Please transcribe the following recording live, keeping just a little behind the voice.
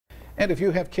And if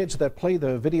you have kids that play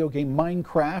the video game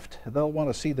Minecraft, they'll want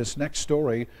to see this next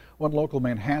story. One local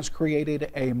man has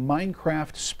created a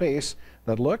Minecraft space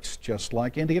that looks just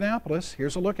like Indianapolis.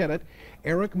 Here's a look at it.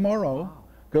 Eric Morrow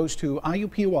goes to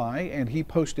IUPUI, and he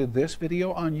posted this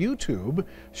video on YouTube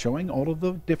showing all of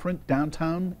the different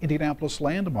downtown Indianapolis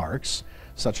landmarks,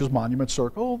 such as Monument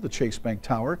Circle, the Chase Bank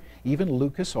Tower, even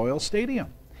Lucas Oil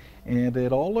Stadium. And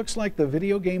it all looks like the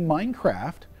video game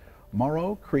Minecraft.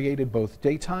 Morrow created both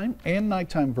daytime and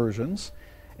nighttime versions.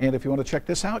 And if you want to check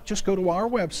this out, just go to our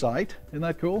website. Isn't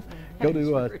that cool? Go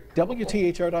to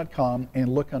WTHR.com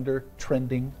and look under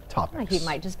trending topics. He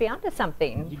might just be onto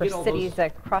something for cities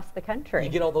across the country.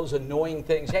 You get all those annoying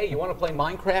things. Hey, you want to play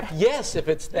Minecraft? Yes, if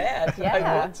it's that. Yeah.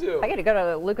 I want to. I got to go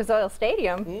to Lucas Oil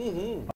Stadium.